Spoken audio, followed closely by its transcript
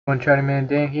Charlie Man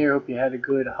Dan here. Hope you had a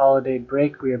good holiday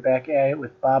break. We are back at it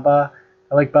with Baba.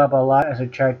 I like Baba a lot as a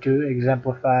chart to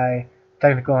exemplify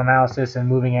technical analysis and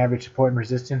moving average support and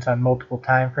resistance on multiple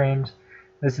time frames.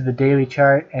 This is the daily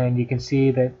chart, and you can see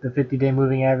that the 50-day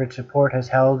moving average support has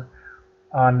held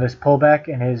on this pullback,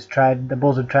 and the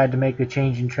bulls have tried to make the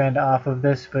change in trend off of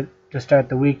this, but to start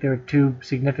the week there were two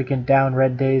significant down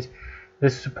red days.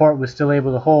 This support was still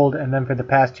able to hold, and then for the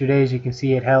past 2 days you can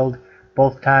see it held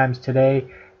both times. Today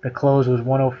the close was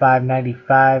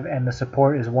 105.95 and the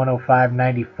support is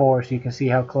 105.94, so you can see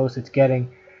how close it's getting.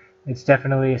 It's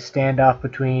definitely a standoff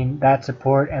between that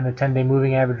support and the 10-day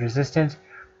moving average resistance.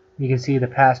 You can see the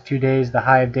past 2 days, the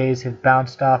high of days have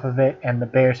bounced off of it, and the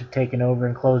bears have taken over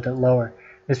and closed it lower.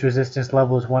 This resistance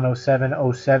level is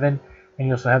 107.07, and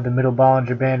you also have the middle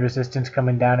Bollinger Band resistance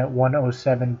coming down at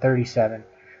 107.37.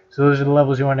 So those are the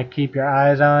levels you want to keep your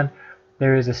eyes on.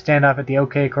 There is a standoff at the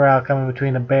OK Corral coming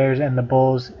between the bears and the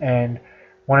bulls, and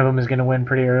one of them is going to win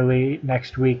pretty early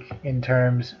next week in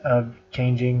terms of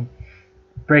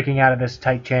breaking out of this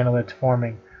tight channel that's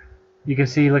forming. You can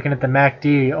see, looking at the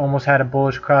MACD, you almost had a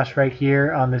bullish cross right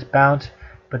here on this bounce,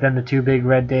 but then the two big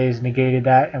red days negated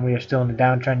that, and we are still in the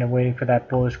downtrend and waiting for that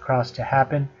bullish cross to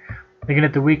happen. Looking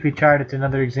at the weekly chart, it's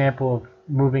another example of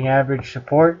moving average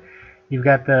support. You've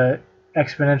got the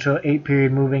exponential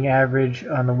 8-period moving average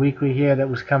on the weekly here that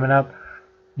was coming up.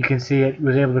 You can see it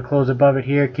was able to close above it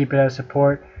here, keep it as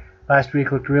support. Last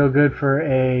week looked real good for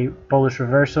a bullish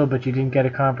reversal, but you didn't get a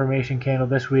confirmation candle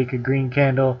this week, a green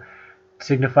candle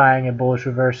signifying a bullish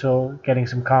reversal, getting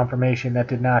some confirmation. That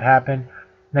did not happen.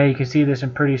 Now you can see there's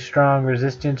some pretty strong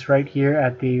resistance right here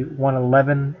at the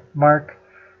 111 mark.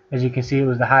 As you can see, it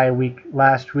was the high week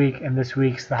last week, and this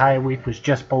week's the high week was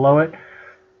just below it.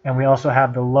 And we also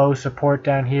have the low support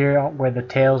down here where the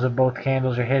tails of both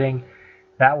candles are hitting.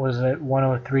 That was at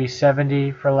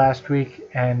 103.70 for last week,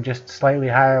 and just slightly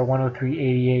higher,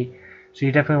 103.88. So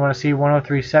you definitely want to see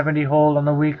 103.70 hold on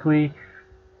the weekly,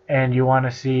 and you want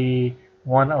to see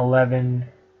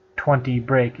 111.20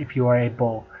 break if you are a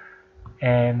bull.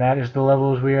 And that is the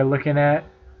levels we are looking at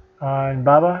on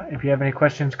Baba. If you have any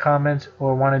questions, comments,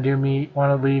 or want to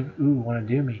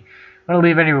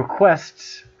leave any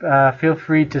requests, feel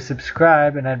free to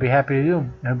subscribe, and I'd be happy to do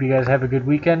them. I hope you guys have a good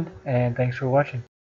weekend, and thanks for watching.